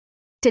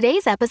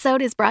Today's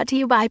episode is brought to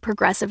you by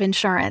Progressive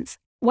Insurance.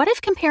 What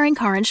if comparing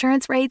car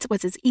insurance rates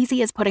was as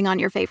easy as putting on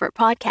your favorite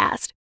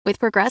podcast? With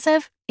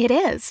Progressive, it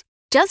is.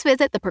 Just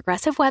visit the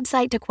Progressive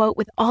website to quote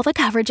with all the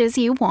coverages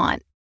you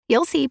want.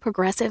 You'll see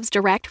Progressive's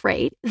direct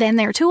rate, then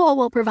their tool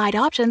will provide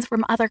options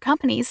from other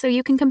companies so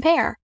you can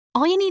compare.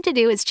 All you need to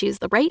do is choose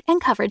the rate and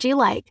coverage you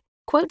like.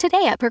 Quote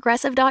today at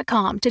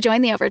Progressive.com to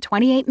join the over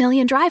 28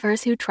 million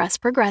drivers who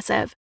trust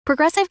Progressive.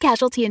 Progressive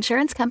Casualty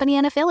Insurance Company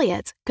and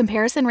Affiliates.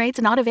 Comparison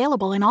rates not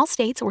available in all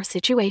states or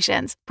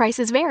situations.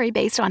 Prices vary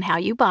based on how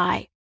you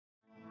buy.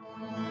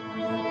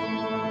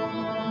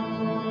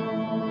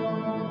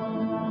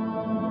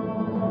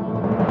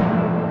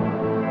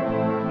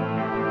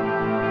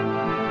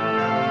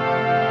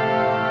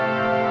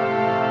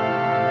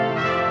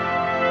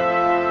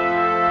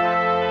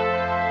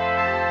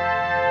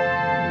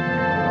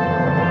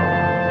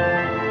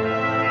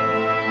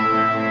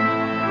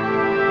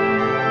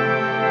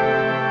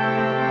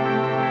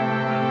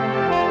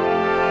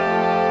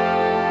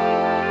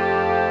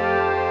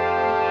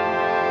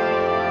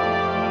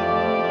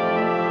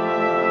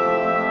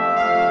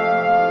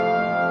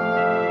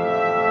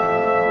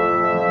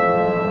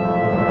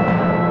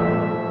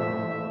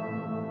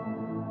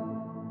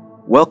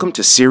 Welcome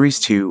to Series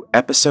 2,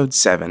 Episode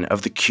 7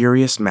 of the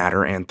Curious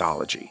Matter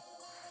Anthology.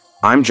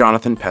 I'm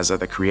Jonathan Pezza,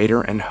 the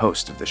creator and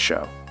host of the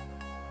show.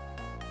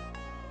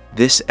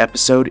 This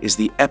episode is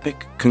the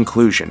epic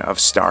conclusion of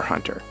Star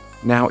Hunter.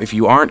 Now, if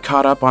you aren't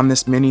caught up on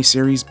this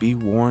mini-series, be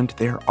warned,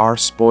 there are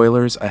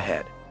spoilers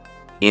ahead.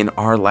 In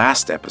our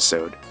last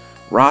episode,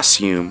 Ross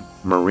Hume,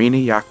 Marina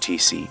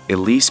Yaktisi,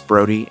 Elise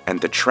Brody, and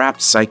the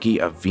trapped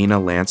psyche of Vina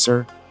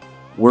Lancer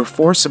were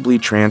forcibly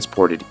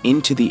transported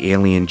into the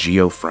alien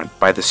geofront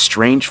by the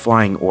strange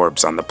flying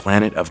orbs on the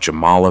planet of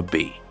Jamala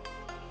B.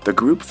 The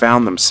group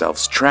found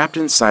themselves trapped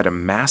inside a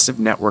massive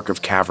network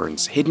of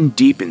caverns hidden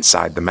deep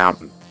inside the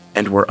mountain,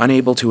 and were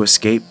unable to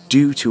escape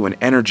due to an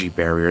energy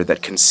barrier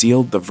that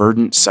concealed the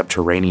verdant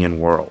subterranean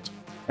world.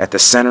 At the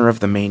center of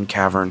the main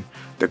cavern,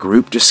 the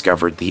group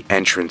discovered the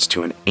entrance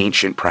to an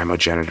ancient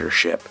primogenitor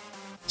ship,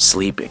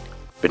 sleeping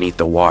beneath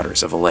the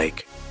waters of a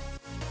lake.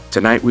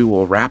 Tonight we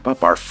will wrap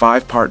up our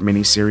 5-part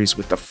miniseries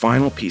with the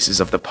final pieces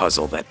of the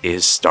puzzle that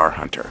is Star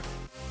Hunter.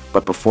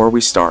 But before we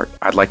start,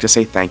 I'd like to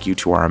say thank you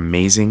to our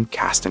amazing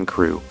cast and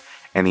crew,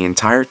 and the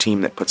entire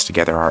team that puts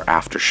together our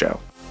after show.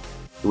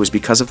 It was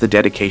because of the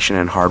dedication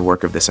and hard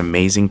work of this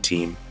amazing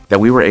team that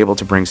we were able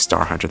to bring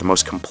Star Hunter, the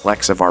most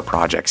complex of our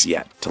projects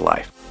yet, to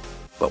life.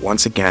 But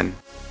once again,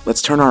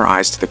 let's turn our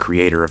eyes to the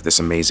creator of this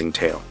amazing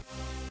tale.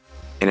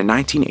 In a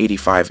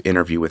 1985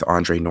 interview with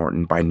Andre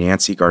Norton by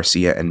Nancy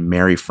Garcia and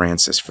Mary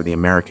Francis for the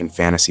American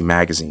Fantasy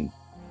magazine,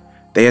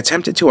 they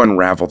attempted to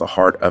unravel the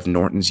heart of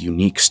Norton's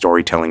unique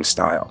storytelling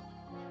style.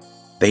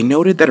 They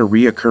noted that a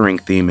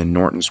reoccurring theme in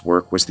Norton's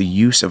work was the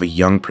use of a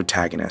young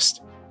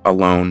protagonist,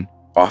 alone,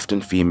 often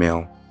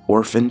female,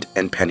 orphaned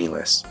and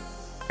penniless,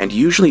 and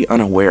usually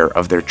unaware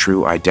of their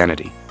true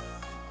identity.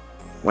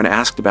 When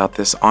asked about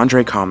this,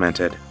 Andre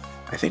commented,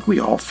 "I think we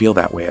all feel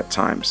that way at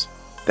times.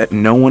 That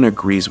no one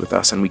agrees with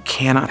us and we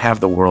cannot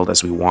have the world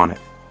as we want it.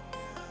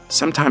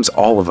 Sometimes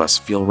all of us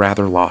feel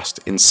rather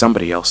lost in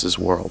somebody else's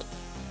world."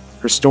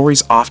 Her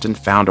stories often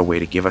found a way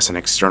to give us an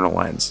external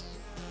lens,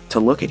 to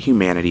look at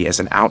humanity as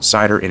an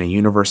outsider in a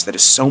universe that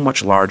is so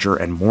much larger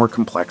and more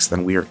complex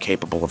than we are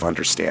capable of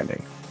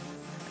understanding.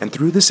 And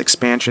through this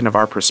expansion of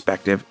our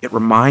perspective, it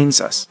reminds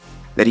us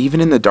that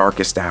even in the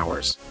darkest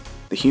hours,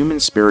 the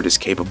human spirit is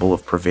capable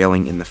of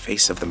prevailing in the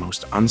face of the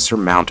most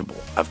unsurmountable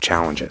of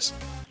challenges.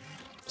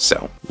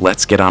 So,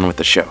 let's get on with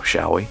the show,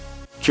 shall we?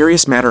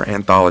 Curious Matter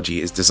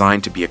Anthology is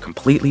designed to be a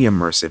completely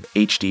immersive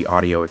HD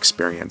audio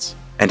experience,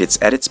 and it's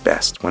at its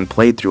best when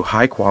played through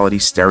high-quality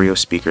stereo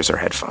speakers or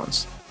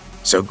headphones.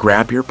 So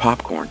grab your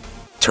popcorn,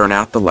 turn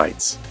out the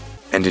lights,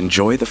 and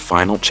enjoy the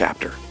final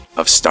chapter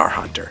of Star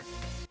Hunter.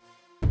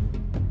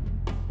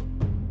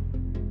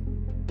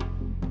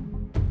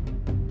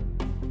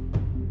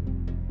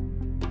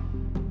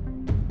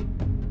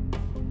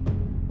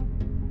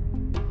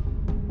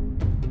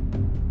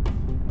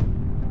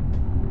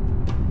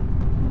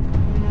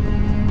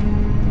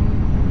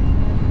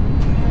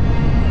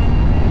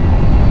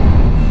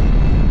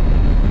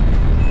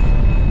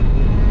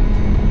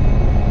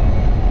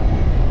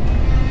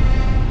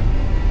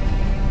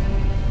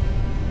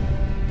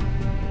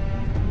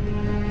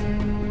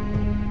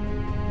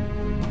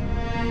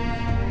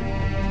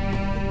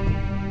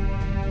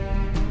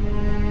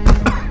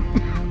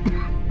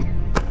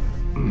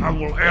 I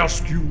will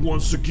ask you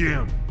once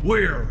again,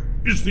 where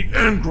is the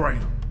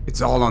engram? It's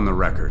all on the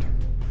record.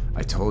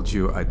 I told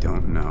you I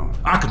don't know.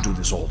 I can do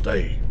this all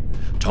day.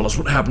 Tell us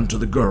what happened to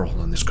the girl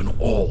and this can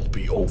all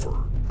be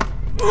over.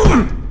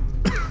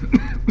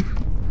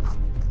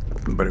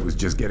 But it was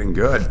just getting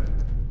good.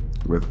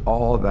 With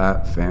all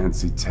that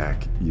fancy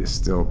tech, you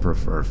still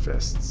prefer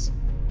fists.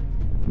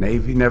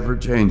 Navy never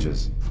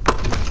changes.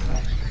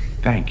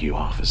 Thank you,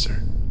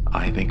 officer.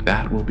 I think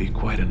that will be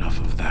quite enough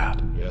of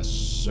that. Yes,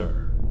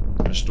 sir.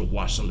 Mr.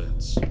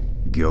 Wasilitz.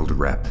 Guild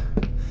rep.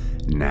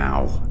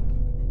 Now.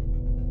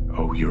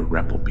 Oh, your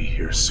rep will be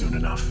here soon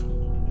enough.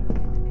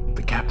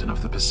 The captain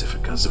of the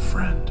Pacifica's a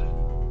friend.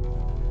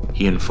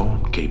 He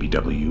informed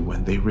KBW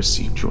when they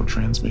received your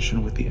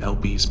transmission with the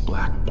LB's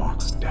black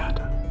box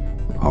data.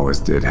 Always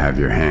did have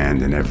your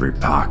hand in every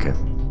pocket.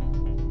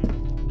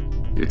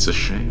 It's a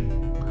shame.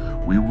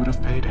 We would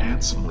have paid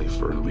handsomely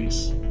for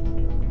Elise.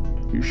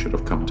 You should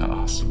have come to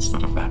us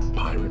instead of that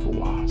pirate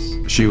Was.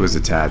 She was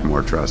a tad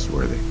more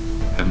trustworthy.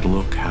 And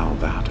look how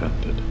that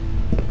ended.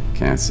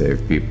 Can't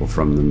save people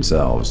from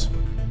themselves.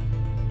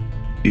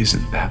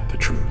 Isn't that the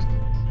truth?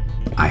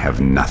 I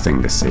have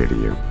nothing to say to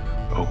you.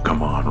 Oh,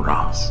 come on,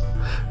 Ross.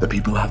 The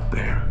people out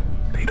there,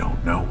 they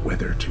don't know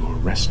whether to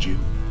arrest you,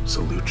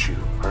 salute you,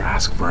 or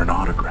ask for an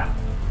autograph.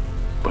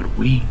 But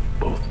we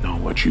both know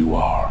what you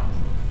are.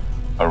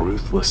 A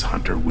ruthless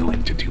hunter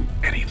willing to do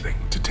anything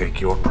to take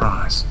your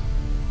prize.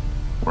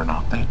 We're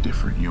not that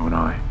different, you and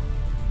I.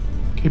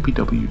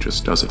 KBW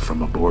just does it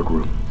from a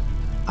boardroom.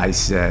 I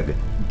said,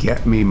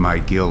 get me my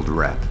guild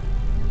rep.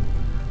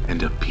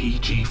 And a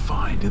PG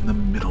find in the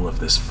middle of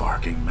this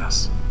farking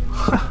mess.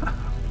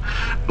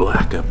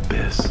 Black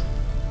Abyss.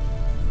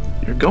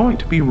 You're going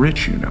to be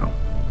rich, you know.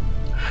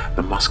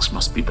 The Musks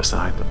must be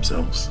beside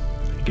themselves.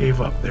 They gave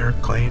up their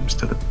claims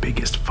to the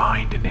biggest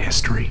find in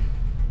history.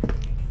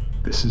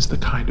 This is the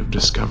kind of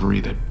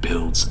discovery that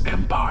builds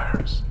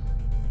empires.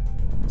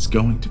 It's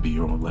going to be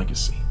your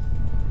legacy.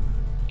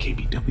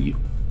 KBW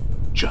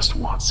just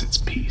wants its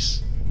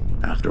piece.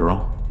 After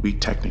all, we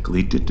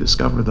technically did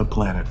discover the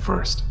planet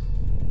first.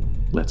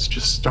 Let's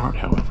just start,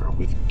 however,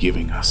 with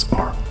giving us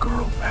our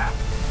girl back.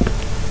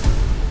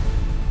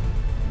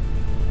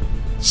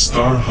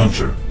 Star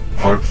Hunter,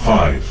 Part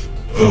 5.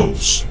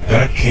 Those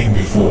that came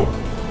before.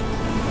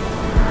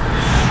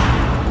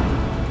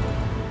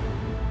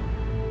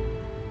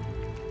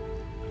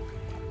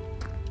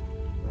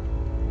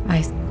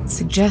 I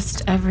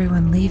suggest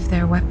everyone leave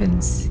their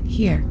weapons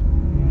here.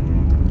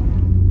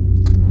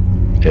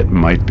 It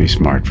might be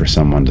smart for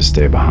someone to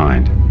stay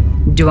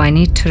behind. Do I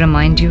need to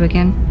remind you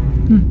again?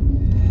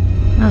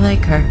 I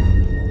like her.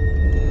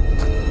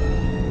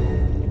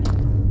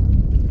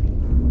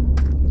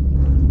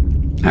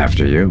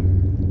 After you.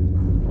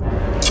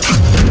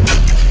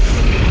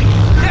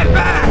 Get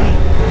back!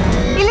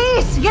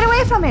 Elise, get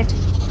away from it!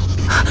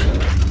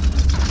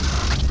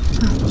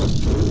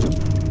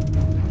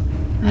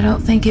 I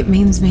don't think it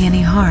means me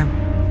any harm.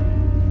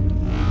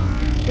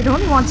 It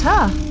only wants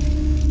her.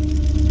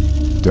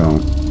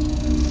 Don't.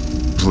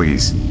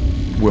 Please.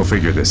 We'll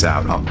figure this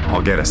out.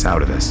 I'll get us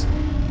out of this.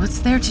 What's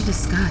there to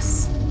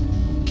discuss?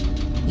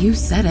 You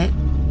said it.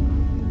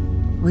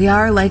 We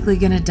are likely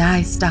gonna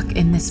die stuck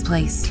in this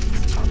place.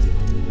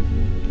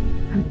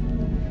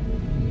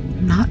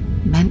 I'm not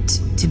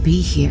meant to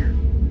be here.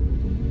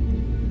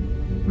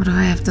 What do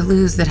I have to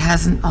lose that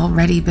hasn't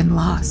already been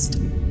lost?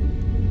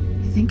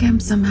 I think I'm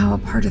somehow a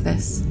part of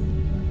this.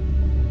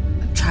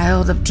 A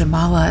child of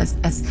Jamala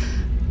as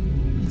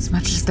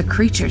much as the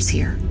creatures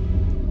here.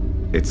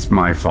 It's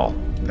my fault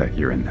that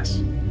you're in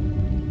this.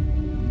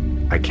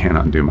 I can't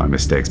undo my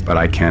mistakes, but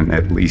I can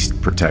at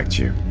least protect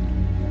you.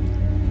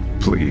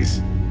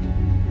 Please.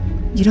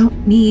 You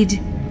don't need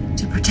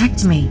to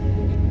protect me.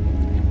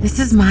 This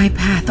is my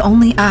path.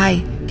 Only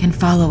I can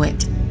follow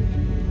it.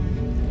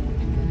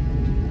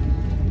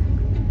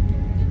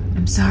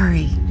 I'm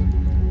sorry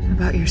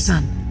about your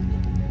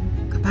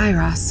son. Goodbye,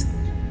 Ross.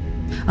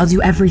 I'll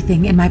do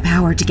everything in my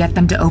power to get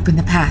them to open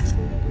the path.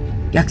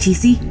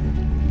 Yaktisi,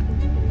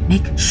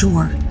 make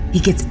sure he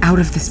gets out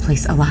of this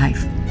place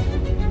alive.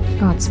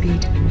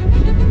 Godspeed.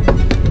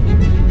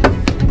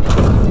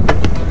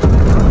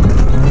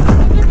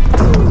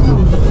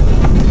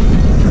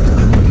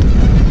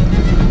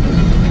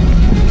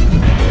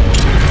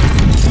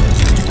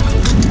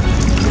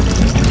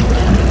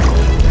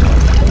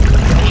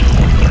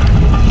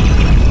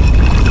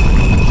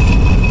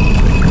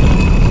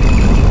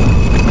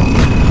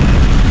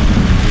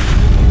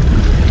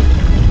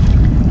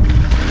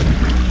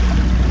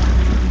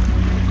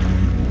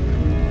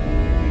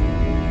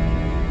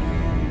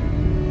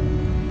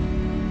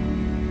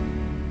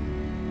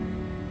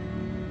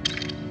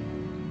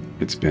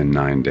 It's been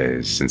 9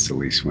 days since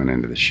Elise went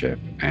into the ship,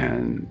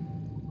 and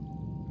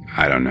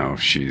I don't know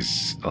if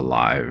she's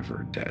alive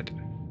or dead.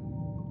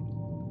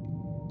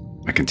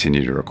 I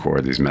continue to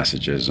record these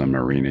messages on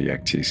Marina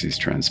Yaktisi's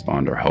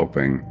transponder,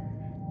 hoping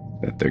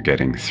that they're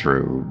getting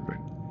through, but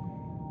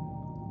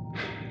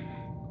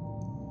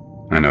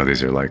I know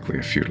these are likely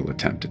a futile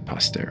attempt at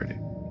posterity.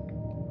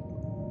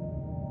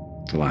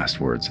 The last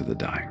words of the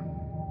dying.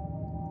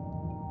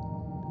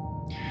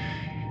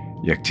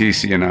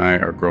 Yaktisi and I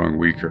are growing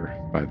weaker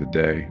by the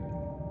day,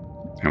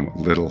 and what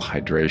little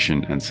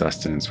hydration and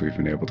sustenance we've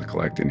been able to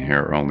collect in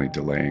here are only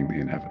delaying the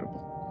inevitable.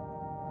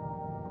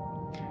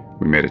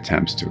 We made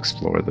attempts to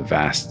explore the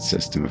vast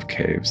system of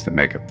caves that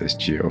make up this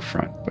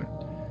geofront, but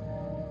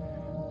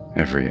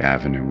every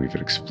avenue we've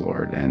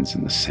explored ends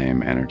in the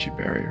same energy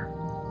barrier.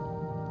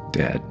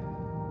 Dead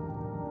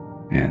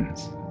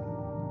ends.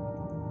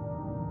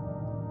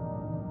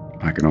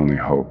 I can only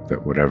hope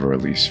that whatever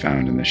Elise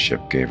found in the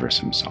ship gave her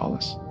some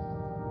solace.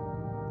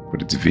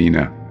 but it's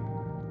Vina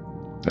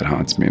that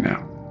haunts me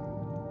now.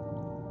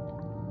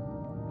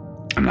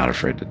 I'm not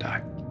afraid to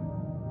die.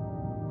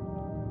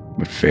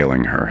 But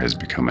failing her has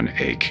become an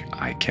ache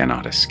I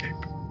cannot escape.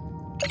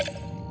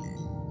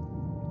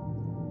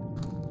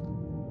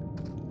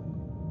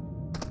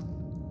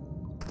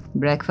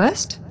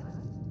 Breakfast?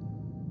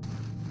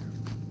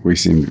 We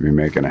seem to be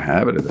making a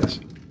habit of this.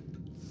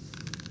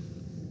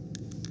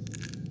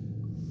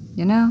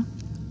 You know,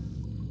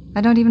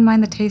 I don't even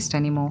mind the taste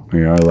anymore.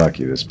 We are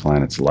lucky this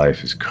planet's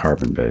life is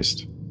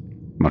carbon-based,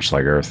 much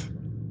like Earth.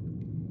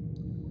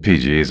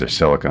 PGs are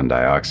silicon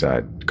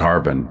dioxide.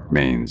 Carbon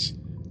means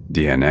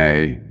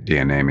DNA.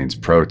 DNA means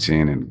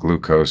protein and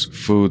glucose.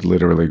 Food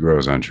literally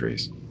grows on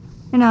trees.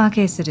 In our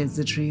case, it is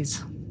the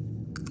trees.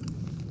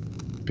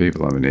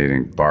 People have been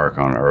eating bark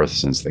on Earth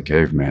since the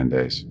caveman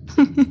days.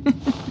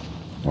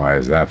 Why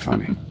is that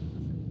funny?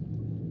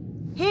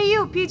 Hey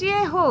you,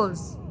 PGA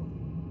holes.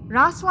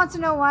 Ross wants to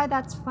know why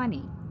that's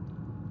funny.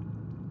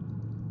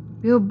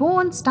 We were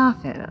born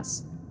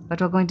starfarers,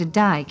 but we're going to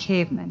die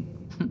cavemen.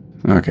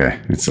 Okay,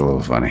 it's a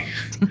little funny.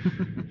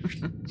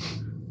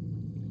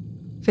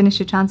 Finish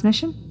your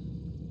transmission?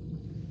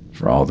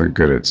 For all the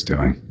good it's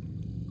doing.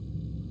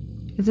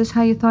 Is this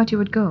how you thought you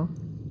would go?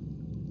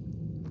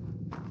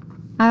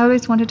 I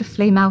always wanted to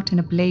flame out in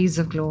a blaze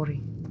of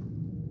glory,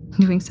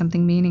 doing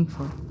something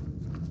meaningful.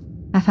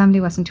 My family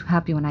wasn't too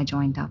happy when I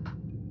joined up,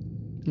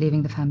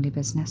 leaving the family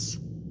business.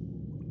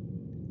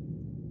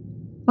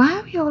 Why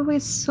are we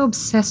always so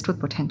obsessed with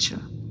potential?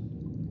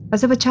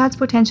 As if a child's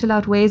potential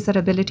outweighs their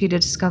ability to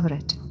discover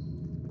it.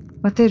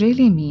 What they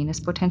really mean is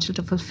potential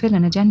to fulfill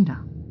an agenda.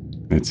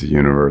 It's a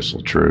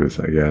universal truth,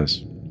 I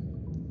guess.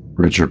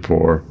 Rich or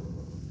poor,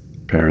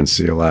 parents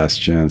see a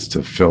last chance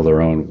to fill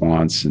their own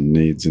wants and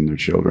needs in their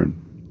children,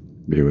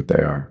 be what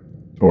they are.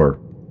 Or,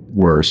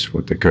 worse,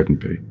 what they couldn't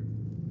be.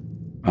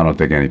 I don't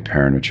think any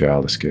parent or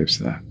child escapes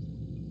that.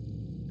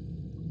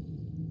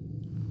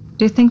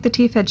 Do you think the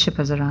T-Fed ship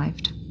has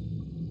arrived?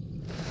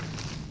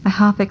 I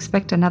half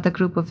expect another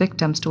group of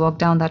victims to walk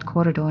down that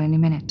corridor any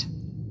minute.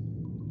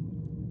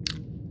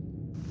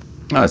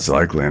 That's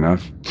likely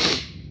enough.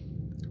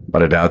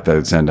 But I doubt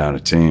they'd send down a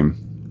team.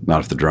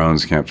 Not if the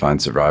drones can't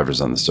find survivors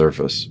on the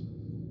surface.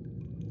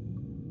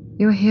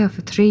 You were here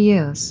for 3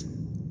 years.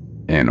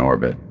 In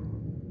orbit.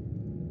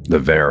 The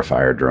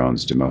verifier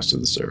drones do most of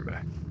the survey.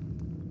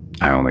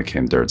 I only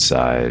came dirt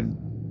side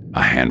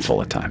a handful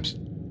of times.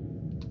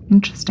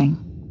 Interesting.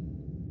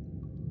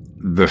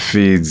 The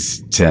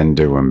feeds tend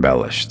to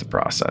embellish the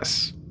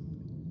process.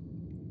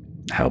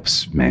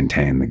 Helps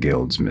maintain the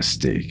guild's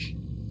mystique.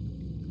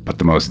 But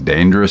the most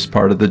dangerous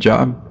part of the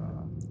job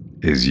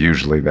is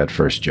usually that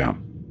first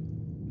jump.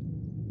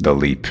 The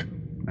leap,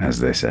 as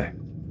they say.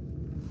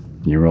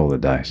 You roll the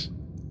dice,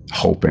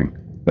 hoping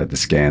that the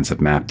scans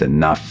have mapped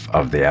enough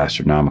of the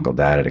astronomical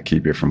data to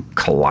keep you from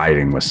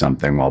colliding with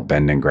something while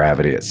bending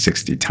gravity at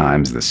 60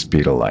 times the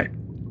speed of light.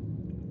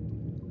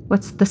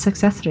 What's the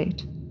success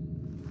rate?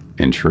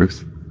 In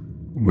truth,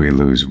 we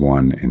lose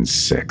 1 in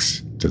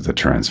 6 to the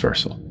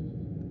transversal.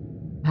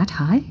 That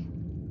high?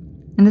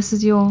 And this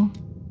is your...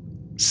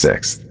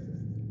 6th.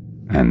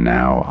 And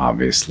now,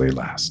 obviously,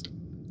 last.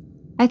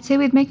 I'd say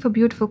we'd make for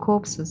beautiful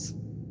corpses.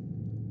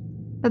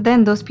 But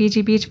then those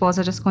PG beach balls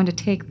are just going to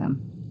take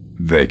them.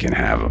 They can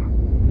have them.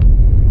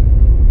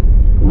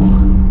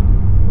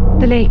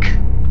 The lake.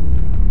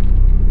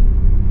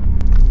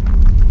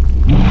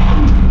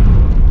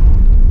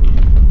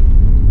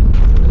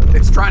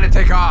 It's trying to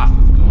take off.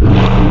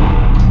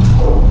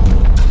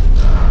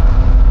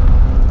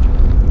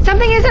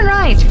 Something isn't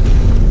right.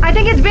 I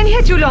think it's been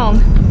here too long.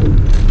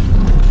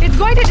 It's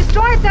going to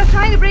destroy itself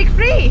trying to break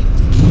free.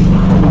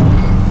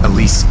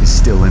 Elise is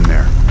still in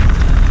there.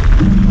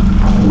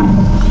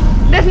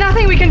 There's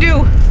nothing we can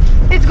do.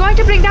 It's going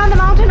to bring down the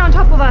mountain on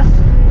top of us.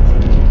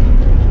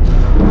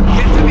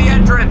 Get to the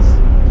entrance!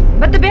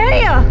 But the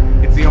barrier!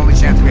 It's the only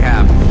chance we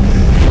have.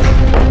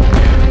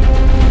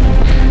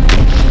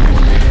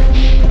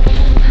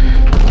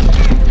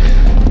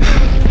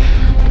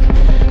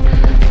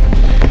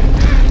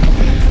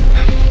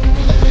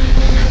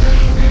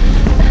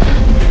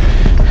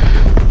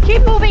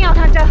 Keep moving out,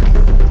 Hunter.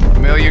 A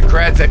million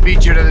creds, I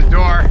beat you to the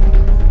door.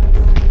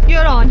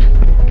 You're on.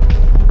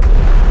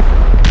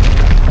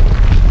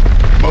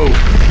 Move.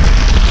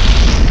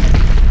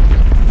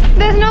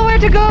 There's nowhere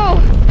to go.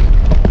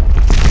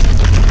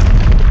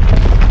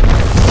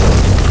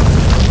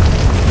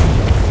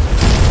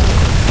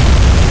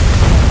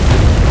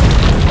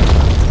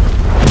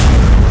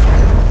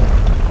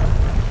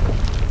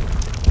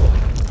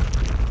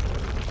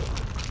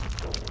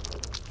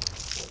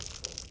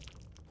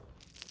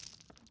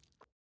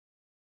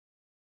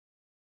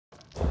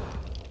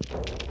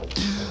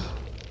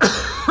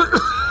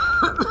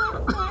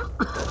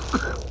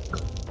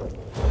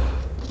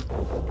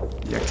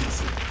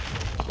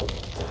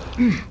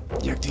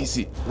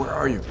 Yaktisi, where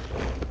are you?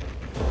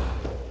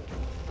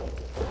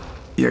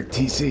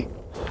 Yaktisi.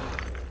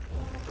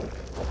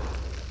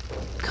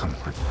 Come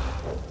on.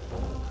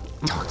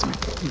 Talk to me.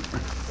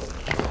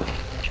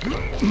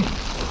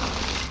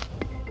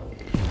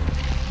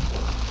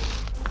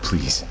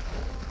 Please.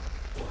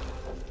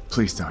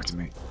 Please talk to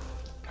me.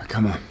 Now,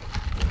 come on.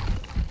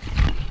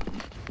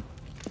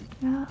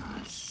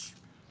 Ross.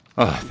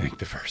 Oh, thank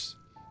the verse.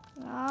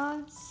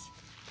 Ross.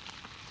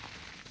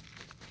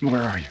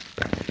 Where are you?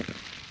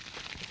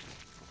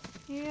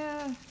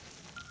 Here.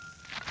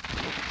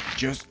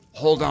 Just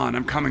hold on.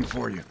 I'm coming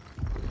for you.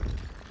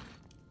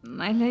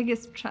 My leg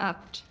is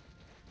trapped.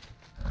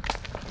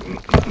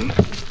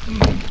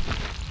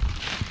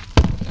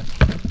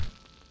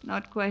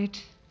 Not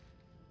quite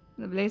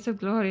the blaze of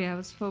glory I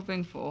was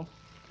hoping for.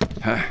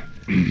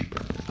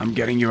 I'm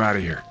getting you out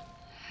of here.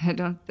 I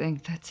don't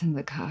think that's in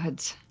the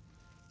cards.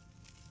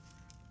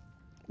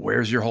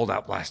 Where's your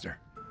holdout blaster?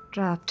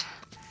 Trapped.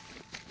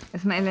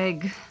 With my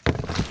leg.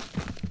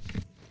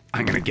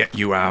 I'm gonna get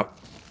you out.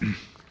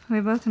 We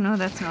both know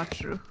that's not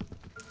true.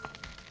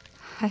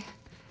 I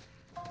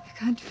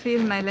can't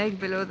feel my leg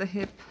below the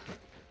hip.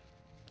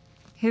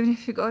 Even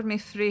if you got me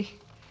free,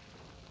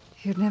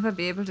 you'd never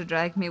be able to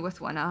drag me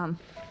with one arm.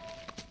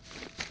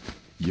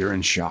 You're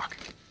in shock.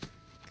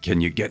 Can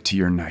you get to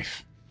your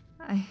knife?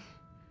 I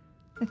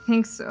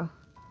think so.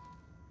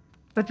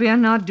 But we are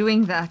not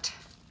doing that.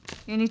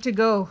 You need to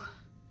go.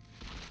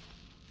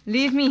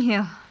 Leave me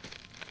here.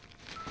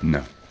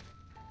 No.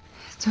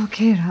 It's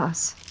okay,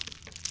 Ross.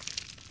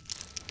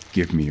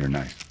 Give me your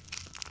knife.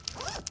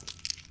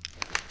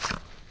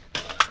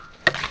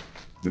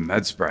 The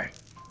med spray.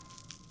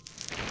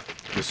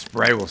 The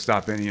spray will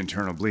stop any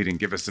internal bleeding.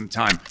 Give us some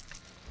time.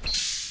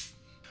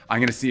 I'm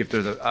gonna see if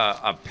there's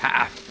a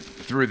path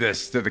through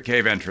this to the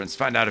cave entrance.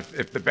 Find out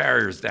if the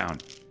barrier's down.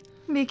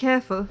 Be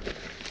careful.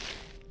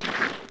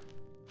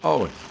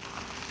 Oh.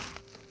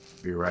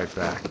 Be right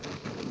back.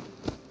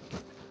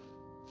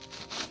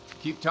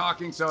 Keep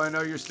talking so I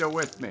know you're still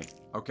with me,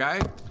 okay?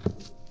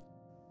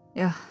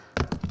 Yeah.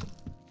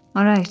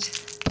 All right.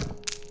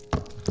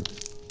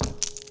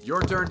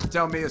 Your turn to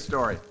tell me a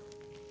story.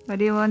 What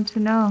do you want to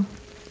know?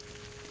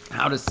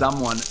 How does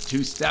someone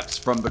 2 steps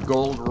from the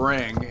gold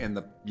ring in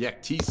the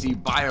Yektisi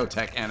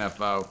Biotech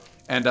NFO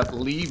end up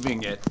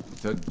leaving it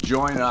to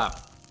join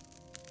up?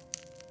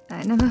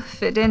 I never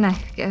fit in, I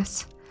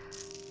guess.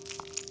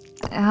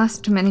 I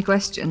asked too many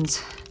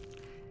questions.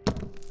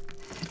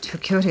 Too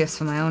curious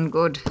for my own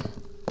good.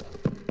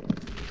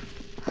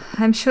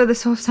 I'm sure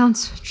this all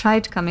sounds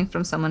trite coming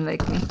from someone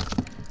like me.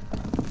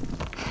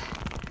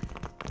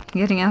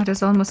 Getting out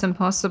is almost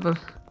impossible.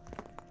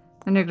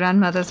 And your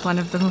grandmother's one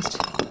of the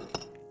most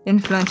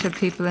influential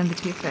people in the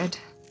T-Fed.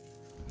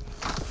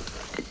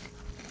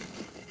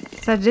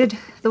 So I did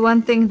the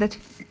one thing that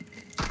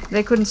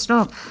they couldn't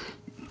stop.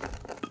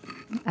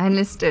 I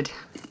enlisted.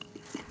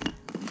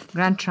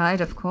 Grant tried,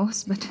 of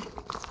course, but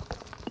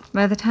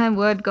by the time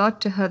word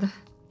got to her, the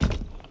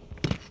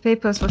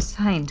papers were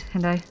signed,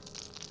 and I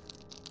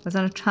was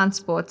on a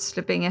transport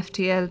slipping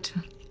FTL to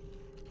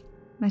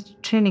my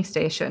training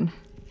station.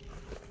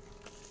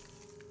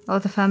 All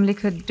the family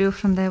could do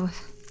from there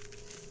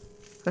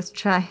was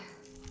try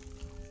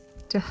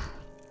to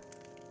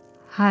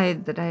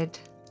hide that I'd...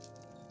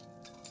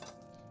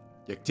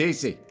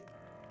 Yektisi.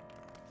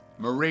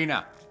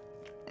 Marina.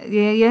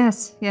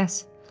 Yes.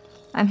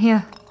 I'm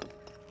here.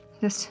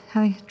 Just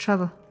having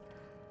trouble.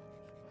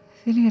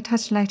 Feeling a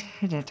touch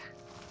lightheaded.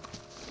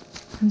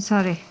 I'm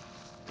sorry.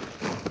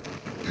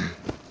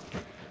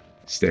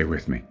 Stay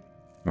with me,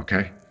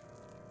 okay?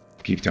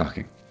 Keep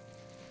talking.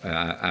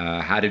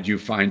 How did you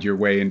find your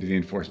way into the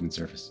enforcement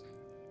service?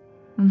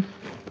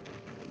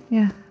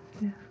 Yeah.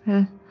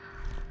 Well,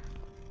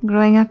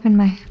 growing up in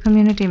my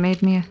community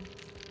made me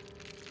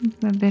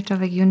a bit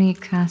of a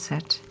unique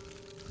asset.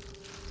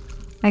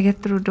 I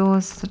get through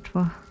doors that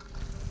were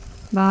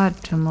barred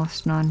to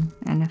most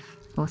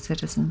non-NFO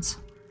citizens.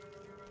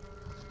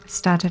 I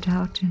started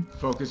out in...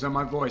 Focus on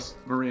my voice,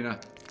 Marina.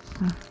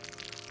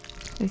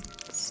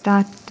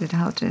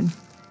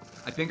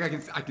 I think I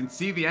can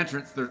see the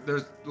entrance.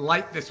 There's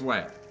light this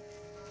way.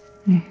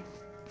 Yeah.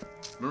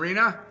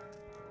 Marina?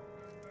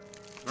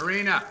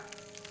 Marina!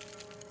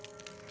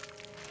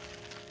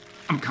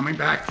 I'm coming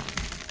back.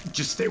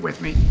 Just stay with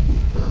me.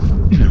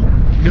 No.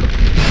 No.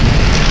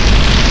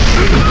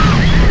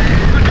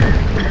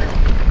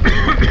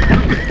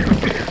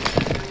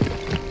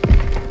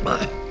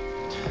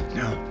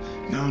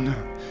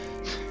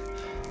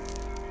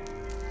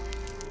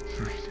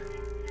 Marina.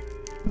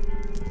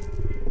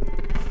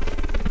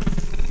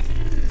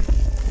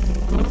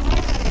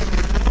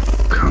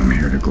 Come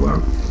here to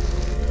gloat.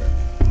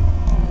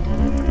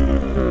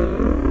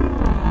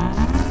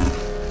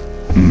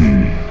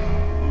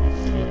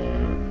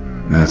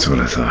 That's what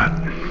I thought.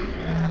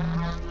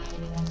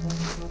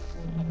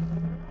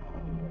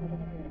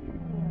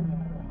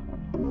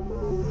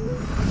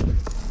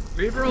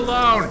 Leave her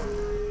alone!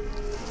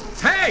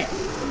 Hey!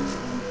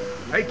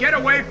 Hey, get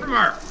away from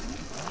her!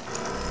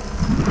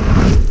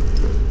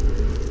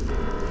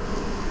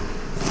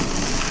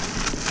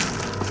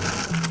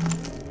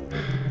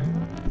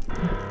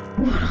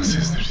 What else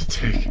is there to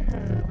take?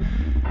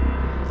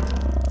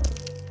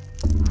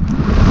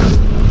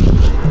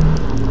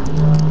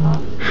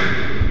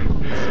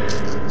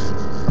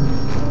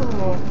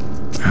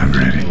 I'm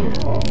ready.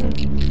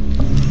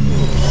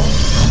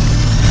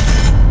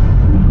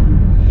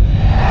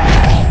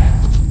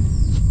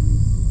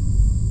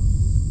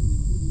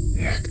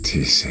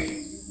 Yaktisi.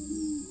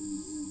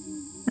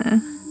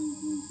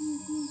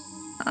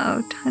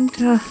 Oh,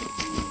 Tanta.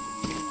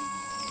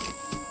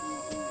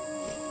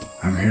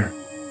 I'm here.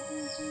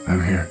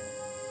 I'm here.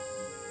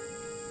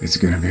 It's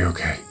gonna be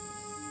okay.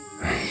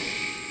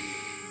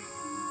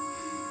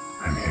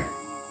 I'm here.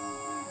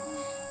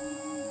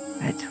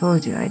 I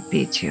told you I'd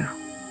beat you.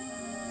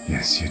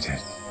 Yes, you did.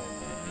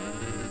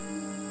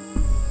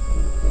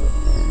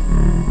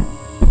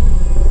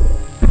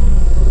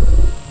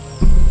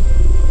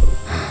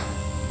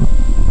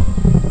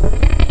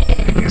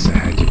 I guess I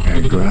had you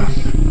pegged well.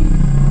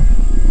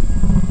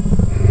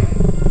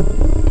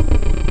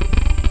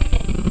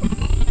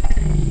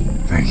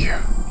 Thank you.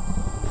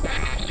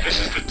 This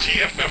is the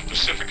TFF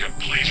Pacifica.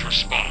 Please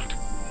respond.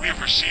 We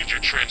have received your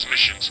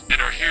transmissions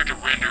and are here to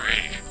render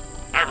aid.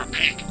 I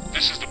repeat,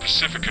 this is the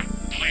Pacifica.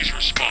 Please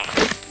respond.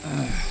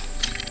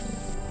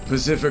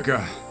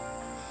 Pacifica,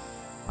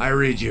 I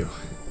read you.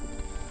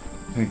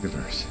 Think the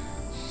verse.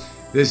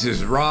 This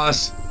is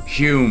Ross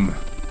Hume.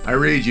 I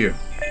read you.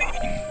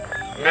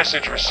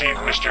 Message received,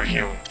 Mr.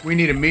 Hume. We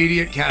need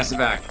immediate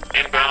casevac.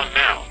 Inbound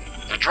now.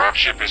 The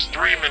dropship is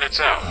 3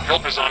 minutes out.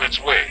 Help is on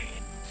its way.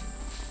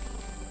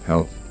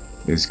 Help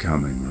is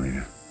coming,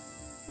 Marina.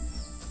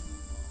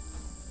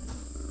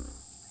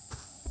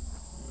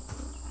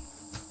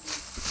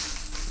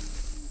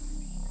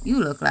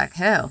 You look like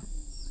hell.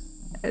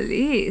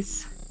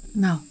 Elise.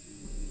 No.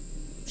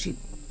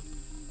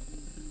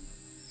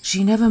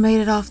 She never made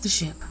it off the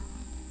ship.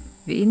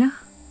 Vina?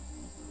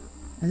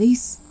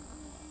 Elise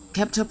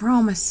kept her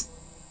promise.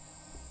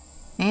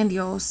 And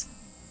yours.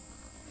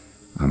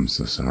 I'm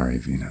so sorry,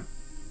 Vina.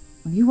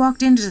 When you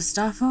walked into the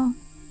Starfall,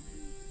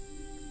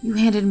 you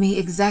handed me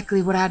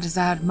exactly what I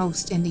desired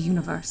most in the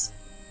universe.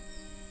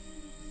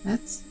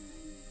 That's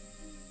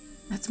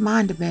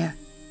mine to bear.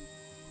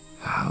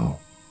 How?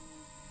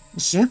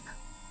 The ship?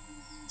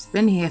 It's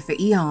been here for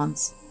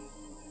eons.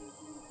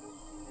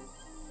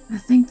 I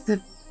think the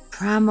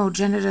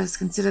primogenitors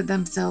considered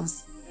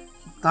themselves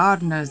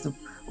gardeners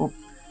or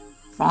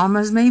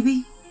farmers,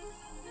 maybe?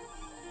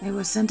 They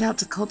were sent out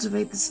to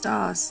cultivate the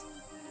stars.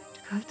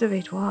 To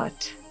cultivate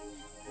what?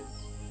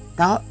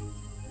 Thought?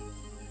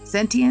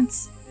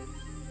 Sentience?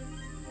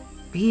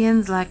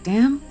 Beings like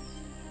them?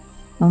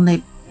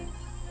 Only...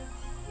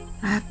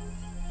 I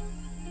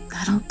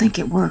don't think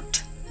it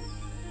worked.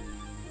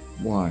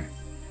 Why?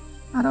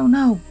 I don't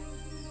know.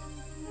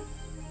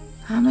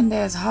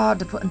 Hamander's hard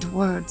to put into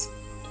words.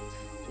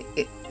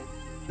 It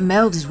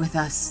melded with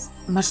us,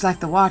 much like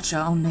the Watcher,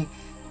 only...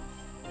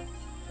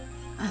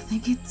 I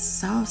think it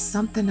saw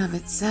something of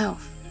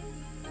itself.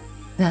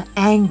 The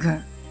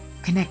anger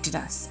connected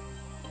us.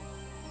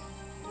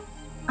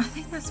 I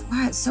think that's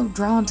why it's so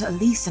drawn to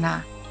Elise and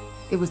I.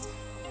 It was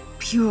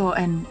pure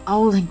and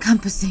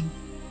all-encompassing.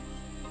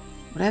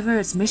 Whatever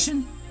its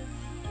mission,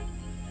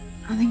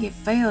 I think it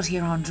failed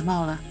here on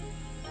Jamala.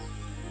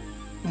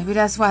 Maybe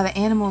that's why the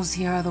animals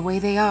here are the way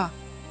they are.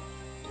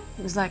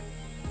 It was like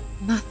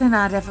nothing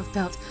I'd ever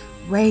felt.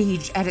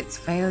 Rage at its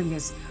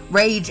failures.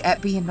 Rage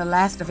at being the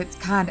last of its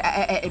kind.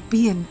 At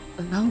being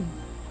alone.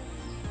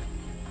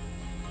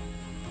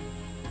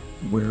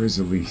 Where is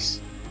Elise?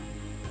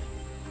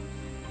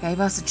 Gave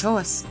us a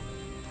choice.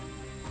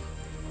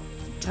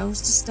 She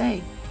chose to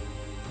stay.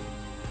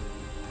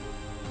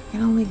 I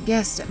can only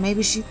guess that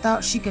maybe she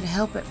thought she could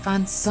help it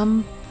find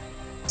some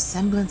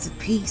semblance of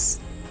peace.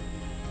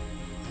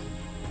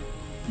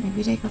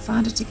 Maybe they could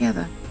find it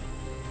together.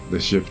 The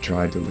ship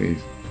tried to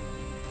leave.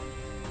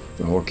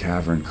 The whole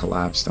cavern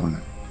collapsed on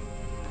it.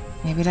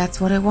 Maybe that's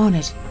what it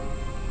wanted.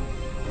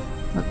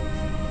 What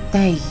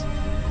they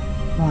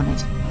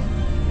wanted.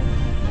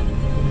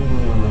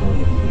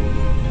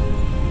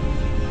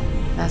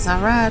 That's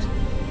our ride.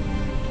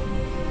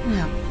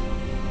 Now,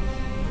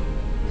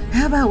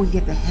 how about we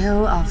get the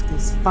hell off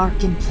this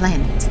farkin'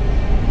 planet?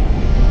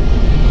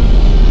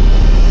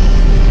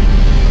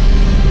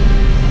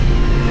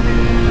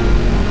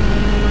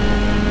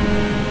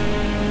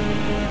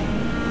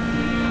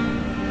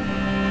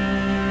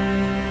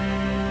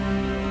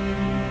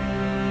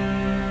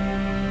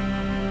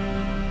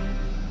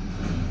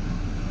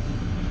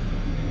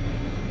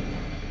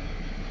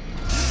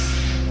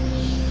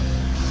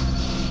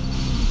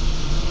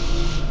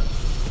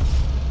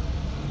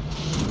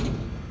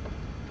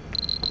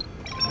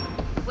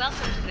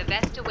 Welcome to the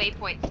Vesta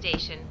Waypoint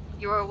Station,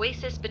 your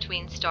oasis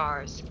between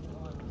stars.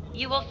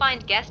 You will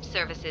find guest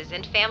services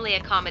and family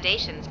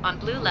accommodations on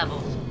blue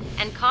levels,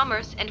 and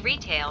commerce and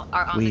retail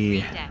are on the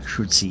green deck. We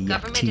should see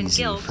Government and Yaktisi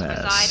guilds reside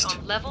first.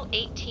 on level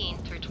 18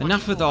 through 24.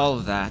 Enough with all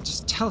of that.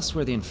 Just tell us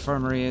where the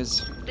infirmary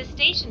is. The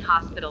station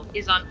hospital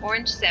is on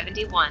Orange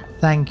 71.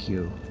 Thank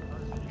you.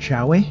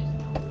 Shall we?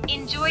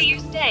 Enjoy your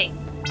stay.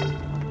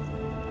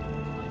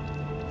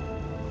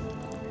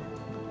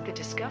 The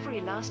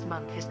discovery last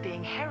month is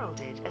being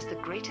heralded as the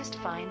greatest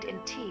find in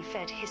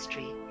T-Fed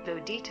history, though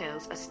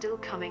details are still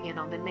coming in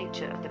on the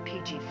nature of the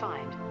PG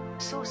find.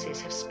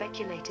 Sources have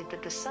speculated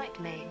that the site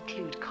may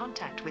include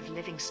contact with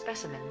living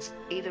specimens,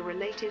 either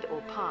related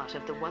or part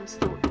of the once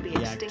thought to be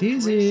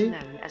extinct race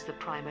known as the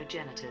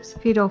primogenitors.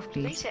 Feed off,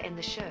 please. Later in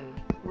the show,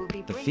 we'll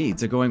be The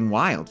feeds are going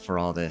wild for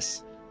all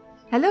this.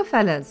 Hello,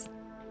 fellas.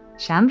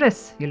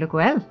 Shamdris, you look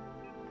well.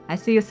 I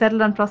see you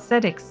settled on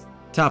prosthetics.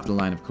 Top of the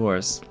line, of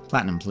course.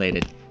 Platinum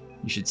plated.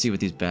 You should see what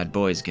these bad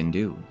boys can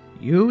do.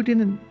 You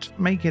didn't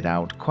make it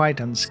out quite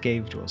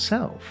unscathed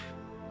yourself.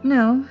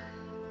 No.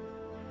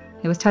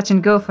 It was touch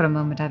and go for a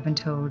moment, I've been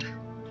told.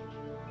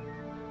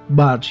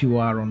 But you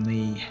are on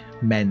the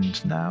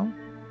mend now?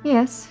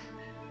 Yes,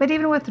 but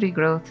even with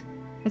regrowth,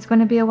 it's going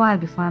to be a while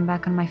before I'm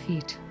back on my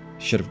feet.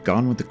 Should have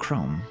gone with the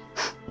chrome.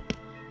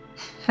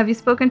 Have you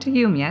spoken to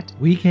Hume yet?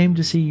 We came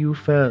to see you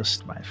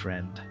first, my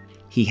friend.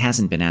 He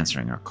hasn't been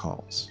answering our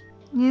calls.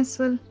 Yes,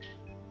 well,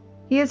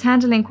 he is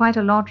handling quite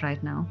a lot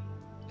right now.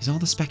 Is all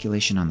the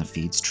speculation on the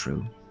feeds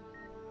true?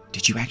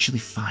 Did you actually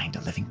find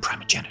a living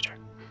primogenitor?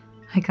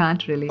 I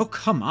can't really. Oh,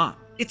 come on.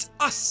 It's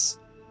us!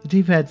 The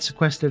thief had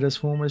sequestered us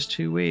for almost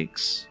 2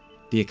 weeks.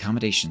 The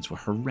accommodations were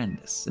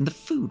horrendous, and the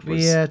food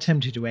was... We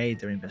attempted to aid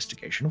their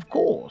investigation, of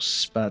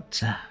course,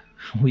 but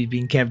we've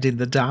been kept in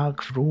the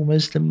dark for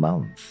almost a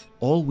month.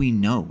 All we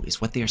know is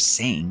what they're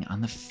saying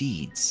on the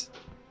feeds.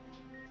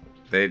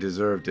 They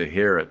deserve to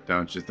hear it,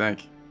 don't you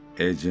think,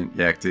 Agent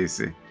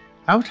Yaktisi?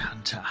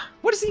 Outhunter.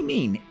 What does he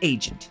mean,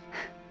 agent?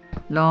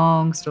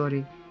 Long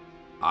story.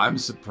 I'm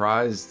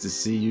surprised to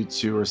see you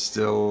two are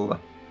still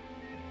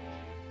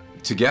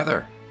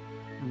together.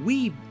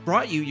 We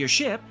brought you your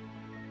ship.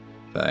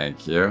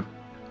 Thank you.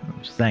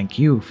 Thank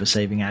you for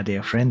saving our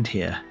dear friend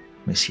here,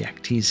 Miss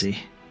Yaktisi.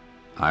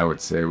 I would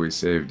say we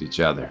saved each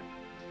other.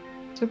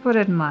 To put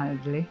it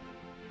mildly.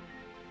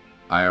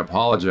 I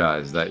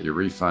apologize that your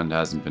refund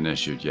hasn't been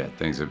issued yet.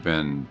 Things have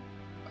been,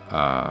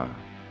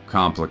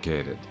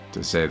 complicated,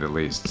 to say the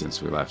least, since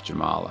we left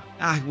Jamala.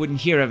 I wouldn't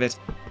hear of it.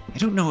 I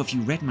don't know if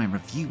you read my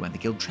review on the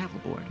Guild Travel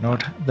Board.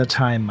 Not the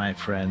time, my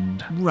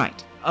friend.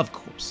 Right, of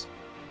course.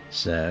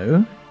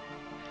 So,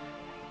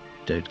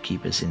 don't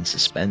keep us in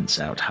suspense,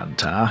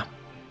 Outhunter.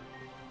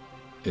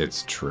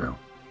 It's true.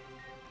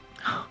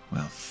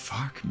 Well,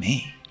 fuck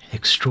me.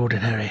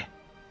 Extraordinary.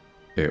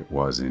 It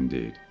was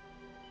indeed.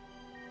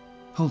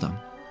 Hold on.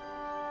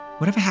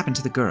 Whatever happened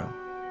to the girl?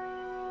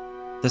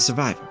 The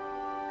survivor?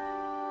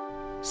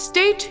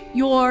 State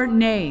your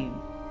name.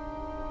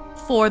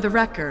 For the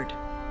record.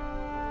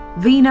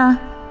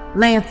 Vina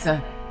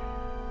Lancer.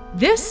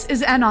 This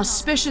is an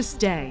auspicious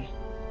day.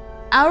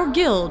 Our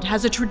guild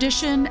has a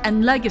tradition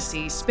and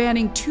legacy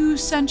spanning 2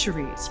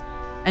 centuries,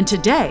 and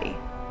today,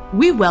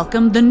 we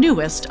welcome the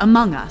newest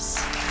among us.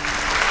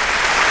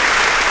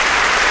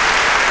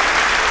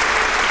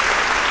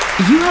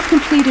 You have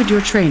completed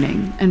your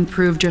training and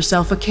proved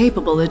yourself a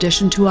capable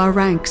addition to our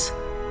ranks.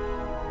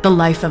 The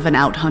life of an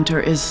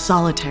outhunter is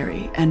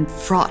solitary and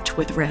fraught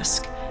with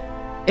risk.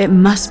 It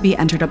must be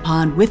entered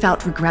upon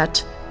without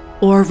regret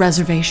or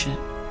reservation.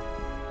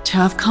 To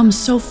have come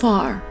so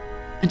far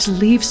and to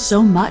leave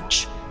so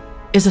much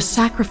is a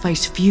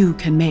sacrifice few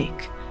can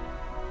make.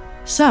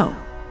 So,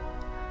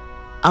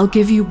 I'll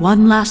give you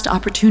one last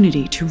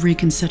opportunity to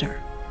reconsider.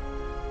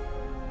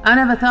 I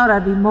never thought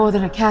I'd be more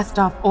than a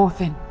cast-off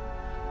orphan,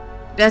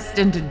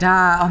 destined to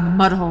die on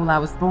the mudhole I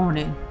was born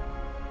in.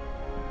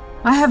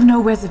 I have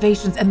no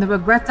reservations, and the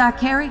regrets I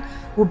carry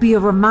will be a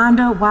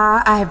reminder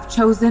why I have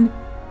chosen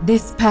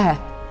this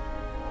path.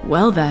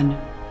 Well then,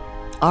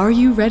 are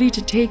you ready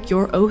to take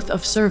your oath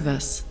of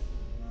service?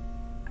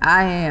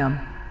 I am.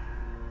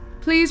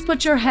 Please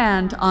put your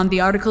hand on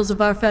the Articles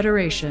of our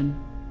Federation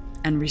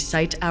and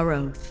recite our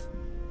oath.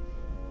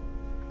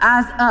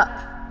 Eyes up,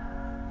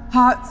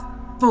 hearts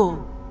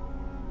full.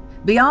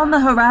 Beyond the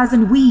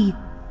horizon, we,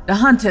 the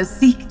hunters,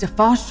 seek to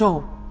fall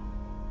shore.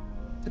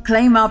 To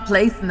claim our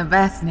place in the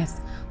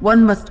vastness,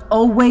 one must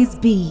always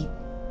be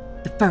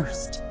the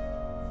first.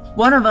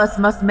 One of us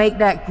must make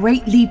that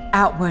great leap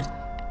outward,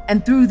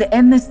 and through the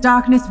endless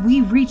darkness,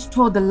 we reach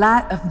toward the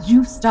light of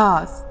new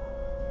stars.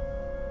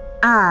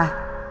 I,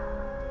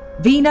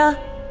 Vina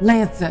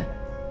Lancer,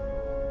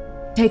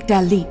 take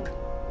that leap.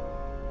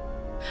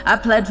 I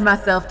pledge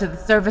myself to the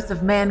service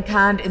of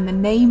mankind in the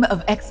name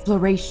of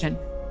exploration.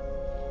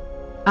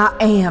 I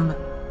am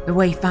the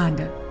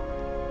Wayfinder.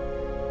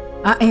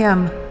 I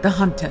am the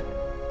hunter.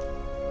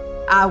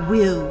 I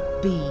will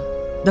be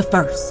the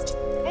first.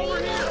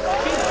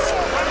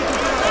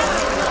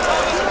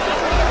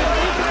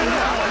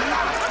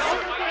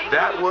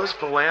 That was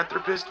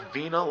philanthropist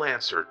Vina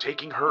Lancer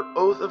taking her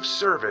oath of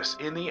service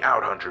in the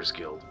Outhunters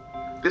Guild.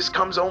 This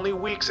comes only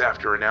weeks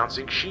after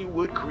announcing she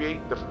would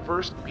create the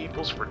first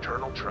People's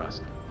Fraternal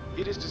Trust.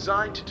 It is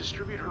designed to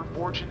distribute her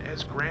fortune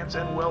as grants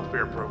and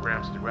welfare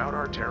programs throughout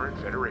our Terran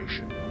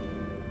Federation.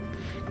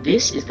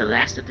 This is the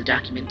last of the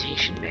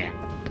documentation, ma'am.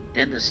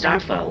 Then the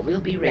Starfall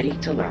will be ready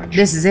to launch.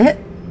 This is it?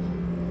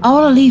 I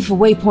want to leave for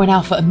Waypoint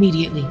Alpha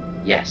immediately.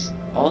 Yes,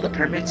 all the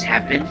permits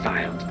have been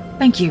filed.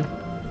 Thank you.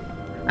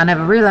 I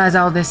never realized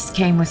all this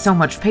came with so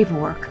much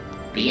paperwork.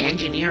 The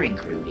engineering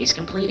crew is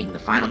completing the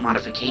final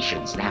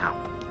modifications now.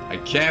 I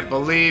can't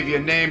believe you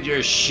named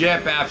your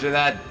ship after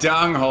that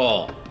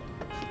dunghole.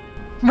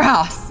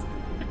 Ross,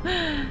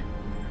 I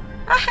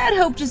had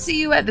hoped to see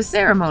you at the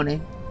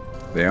ceremony.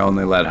 They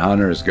only let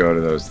hunters go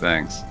to those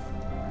things.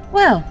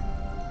 Well,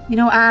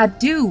 I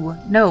do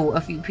know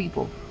a few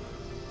people.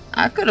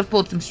 I could have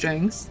pulled some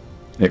strings.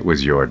 It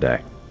was your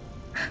day.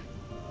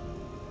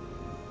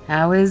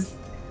 How is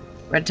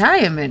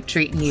retirement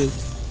treating you?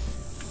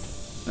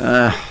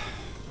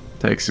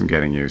 Takes some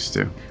getting used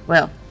to.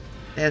 Well,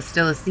 there's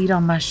still a seat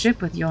on my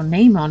ship with your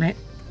name on it.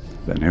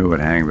 Then who would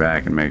hang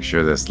back and make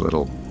sure this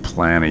little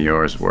plan of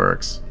yours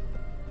works?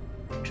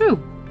 True.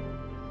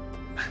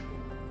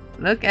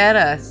 Look at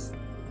us.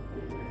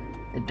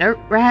 The Dirt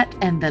Rat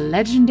and the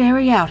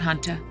legendary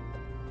Outhunter.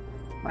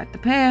 Quite the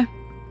pair.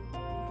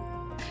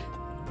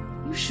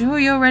 You sure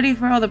you're ready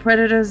for all the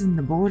predators in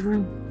the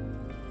boardroom?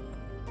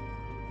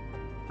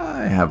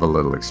 I have a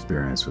little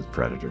experience with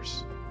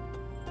predators.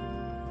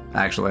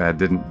 Actually, I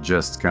didn't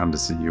just come to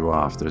see you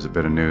off. There's a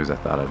bit of news I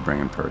thought I'd bring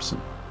in person.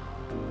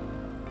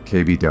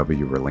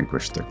 KBW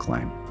relinquished their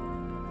claim.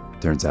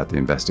 Turns out the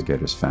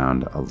investigators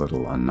found a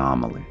little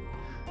anomaly.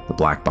 The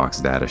black box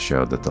data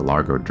showed that the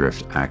Largo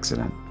Drift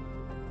accident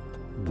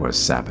was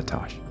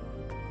sabotage.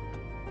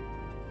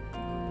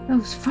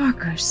 Those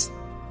fuckers.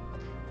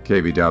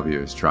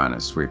 KBW is trying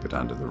to sweep it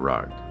under the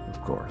rug,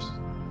 of course.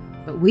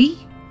 But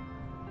we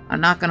are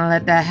not going to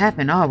let that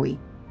happen, are we?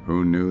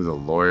 Who knew the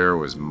lawyer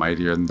was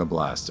mightier than the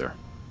blaster?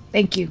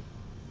 Thank you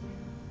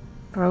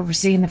for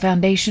overseeing the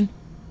Foundation.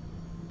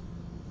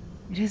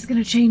 It is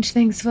going to change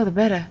things for the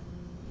better.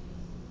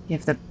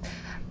 Give the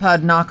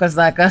pod knockers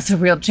like us a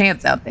real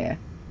chance out there.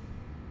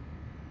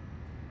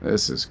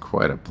 This is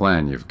quite a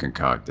plan you've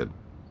concocted.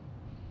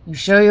 You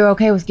sure you're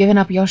okay with giving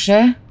up your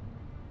share?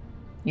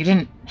 You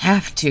didn't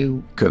have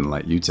to. Couldn't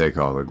let you take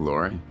all the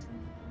glory.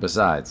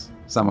 Besides,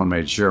 someone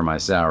made sure my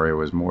salary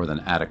was more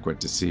than adequate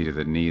to see to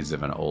the needs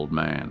of an old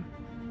man.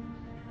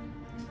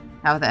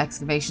 How are the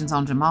excavations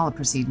on Jamala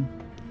proceeding?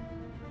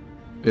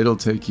 It'll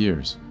take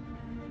years.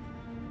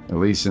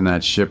 Elise and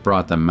that ship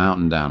brought the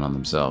mountain down on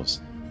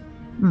themselves.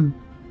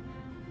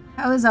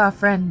 How is our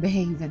friend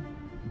behaving?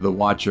 The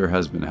Watcher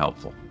has been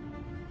helpful.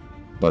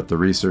 But the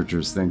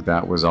researchers think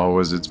that was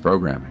always its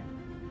programming.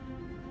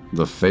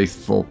 The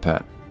faithful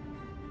pet.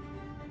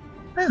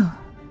 Oh.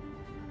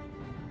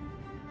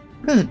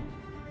 Good.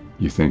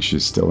 You think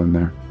she's still in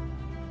there?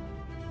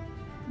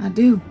 I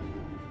do.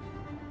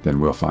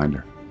 Then we'll find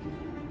her.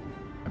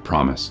 I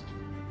promise.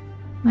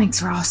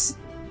 Thanks, Ross.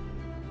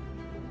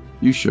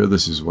 You sure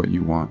this is what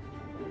you want?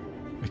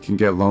 It can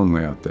get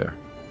lonely out there.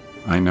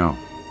 I know.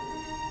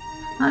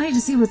 I need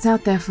to see what's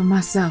out there for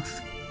myself.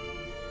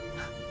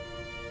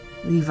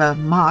 Leave a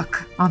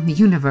mark on the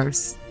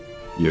universe.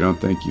 You don't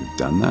think you've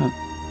done that?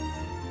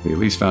 The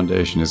Elise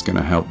Foundation is going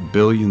to help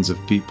billions of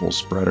people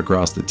spread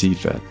across the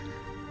T-Fed.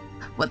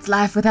 What's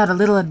life without a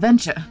little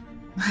adventure?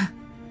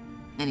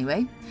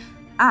 Anyway,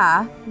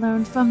 I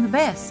learned from the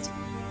best.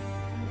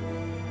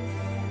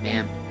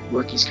 Ma'am,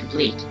 work is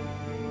complete.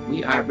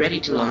 We are ready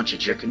to launch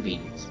at your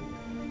convenience.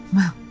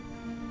 Well,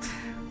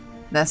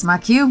 that's my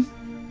cue.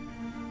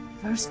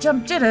 First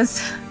jump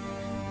jitters.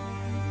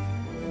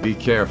 Be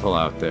careful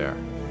out there,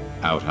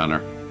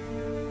 Outhunter.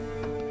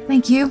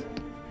 Thank you,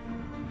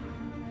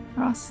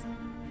 Ross.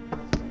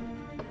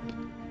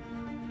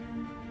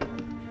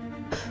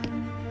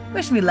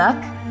 Wish me luck.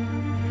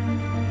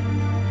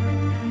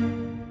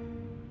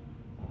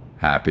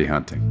 Happy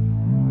hunting.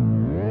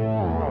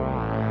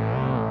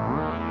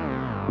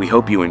 We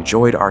hope you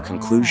enjoyed our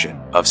conclusion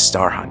of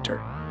Star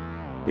Hunter.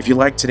 If you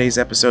liked today's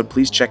episode,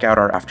 please check out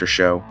our after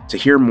show to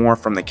hear more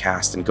from the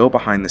cast and go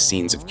behind the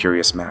scenes of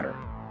Curious Matter.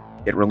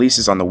 It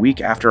releases on the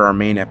week after our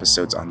main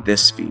episodes on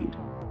this feed.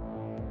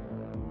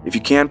 If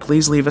you can,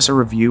 please leave us a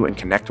review and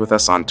connect with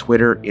us on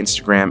Twitter,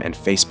 Instagram, and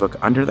Facebook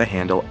under the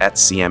handle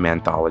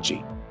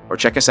 @CMAnthology, or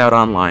check us out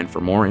online for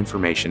more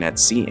information at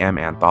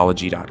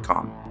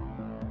cmanthology.com.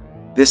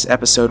 This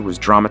episode was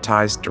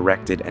dramatized,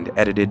 directed, and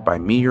edited by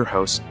me, your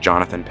host,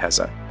 Jonathan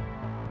Pezza.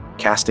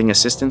 Casting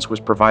assistance was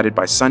provided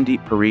by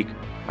Sandeep Parikh,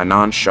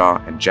 Anand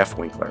Shah, and Jeff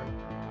Winkler.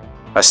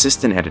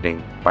 Assistant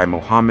editing by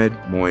Mohammed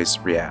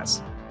Moiz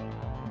Riaz.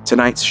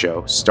 Tonight's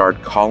show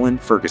starred Colin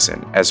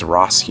Ferguson as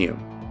Ross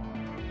Hume,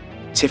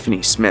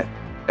 Tiffany Smith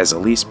as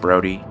Elise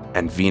Brody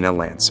and Veena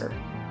Lancer,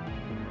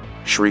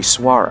 Shri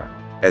Swara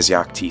as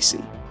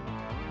Yaktisi,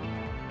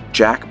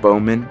 Jack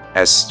Bowman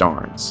as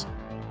Starnes,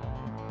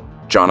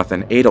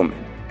 Jonathan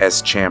Edelman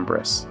as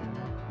Chambers,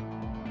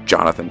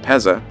 Jonathan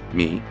Pezza,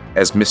 me,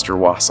 as Mr.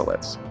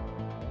 Wassilitz,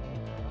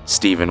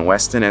 Stephen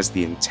Weston as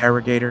the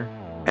Interrogator,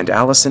 and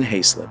Allison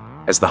Hayslip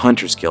as the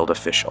Hunters Guild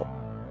official.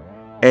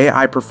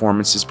 AI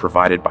performances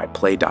provided by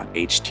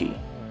Play.ht.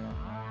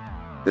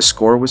 The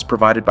score was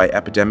provided by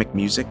Epidemic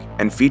Music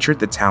and featured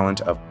the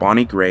talent of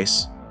Bonnie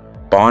Grace,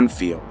 Bon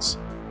Fields,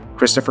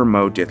 Christopher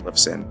Moe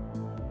Ditlevson,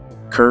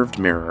 Curved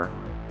Mirror,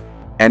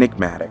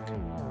 Enigmatic,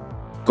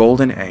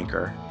 Golden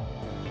Anchor,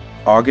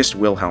 August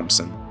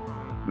Wilhelmsen,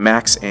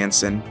 Max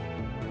Anson,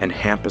 and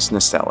Hampus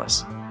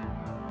Naselis.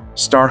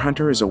 Star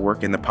Hunter is a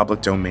work in the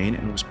public domain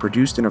and was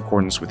produced in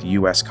accordance with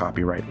U.S.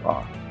 copyright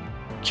law.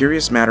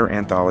 Curious Matter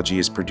Anthology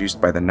is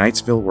produced by the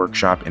Knightsville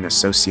Workshop in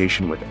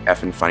association with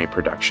Effin' Funny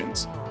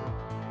Productions.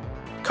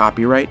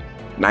 Copyright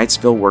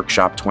Knightsville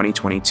Workshop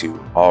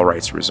 2022, all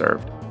rights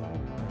reserved.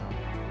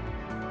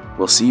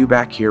 We'll see you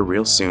back here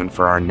real soon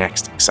for our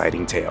next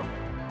exciting tale.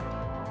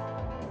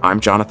 I'm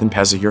Jonathan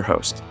Pezza, your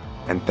host,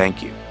 and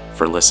thank you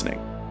for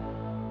listening.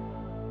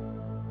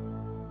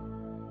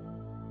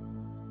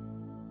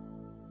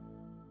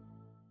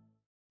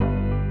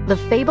 The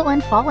Fable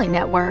and Folly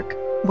Network,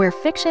 where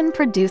fiction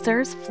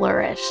producers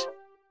flourish.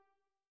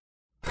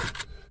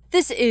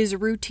 This is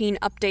routine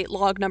update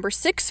log number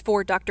 6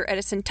 for Dr.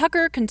 Edison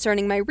Tucker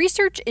concerning my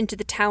research into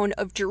the town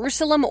of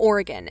Jerusalem,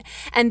 Oregon,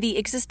 and the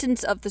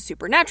existence of the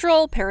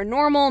supernatural,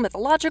 paranormal,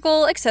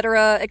 mythological,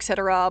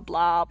 etc.,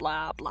 blah,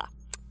 blah, blah.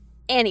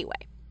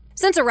 Anyway,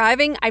 since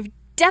arriving, I've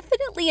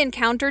definitely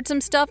encountered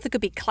some stuff that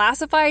could be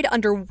classified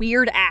under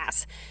weird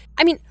ass.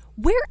 I mean,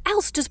 where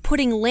else does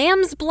putting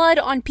lamb's blood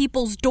on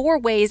people's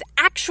doorways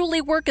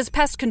actually work as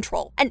pest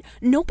control? And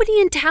nobody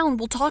in town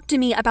will talk to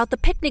me about the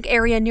picnic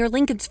area near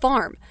Lincoln's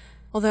farm.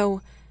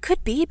 Although,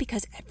 could be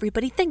because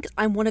everybody thinks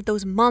I'm one of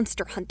those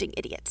monster hunting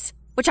idiots.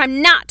 Which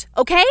I'm not,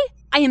 okay?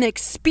 I am an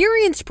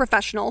experienced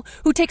professional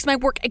who takes my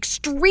work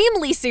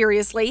extremely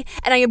seriously,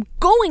 and I am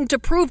going to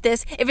prove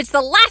this if it's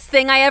the last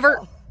thing I ever...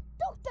 Oh,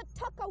 Dr.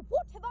 Tucker,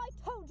 what have I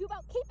told you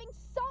about keeping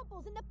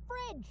samples in the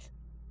fridge?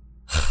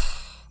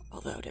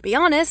 Although, to be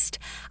honest,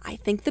 I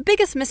think the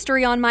biggest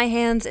mystery on my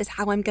hands is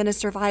how I'm gonna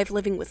survive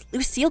living with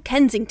Lucille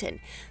Kensington,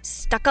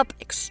 stuck-up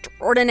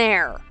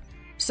extraordinaire.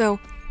 So,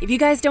 if you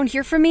guys don't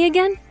hear from me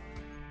again,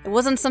 it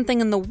wasn't something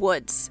in the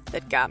woods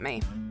that got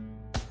me.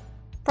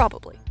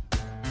 Probably.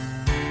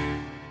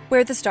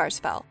 Where the Stars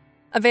Fell.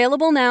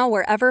 Available now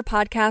wherever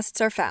podcasts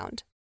are found.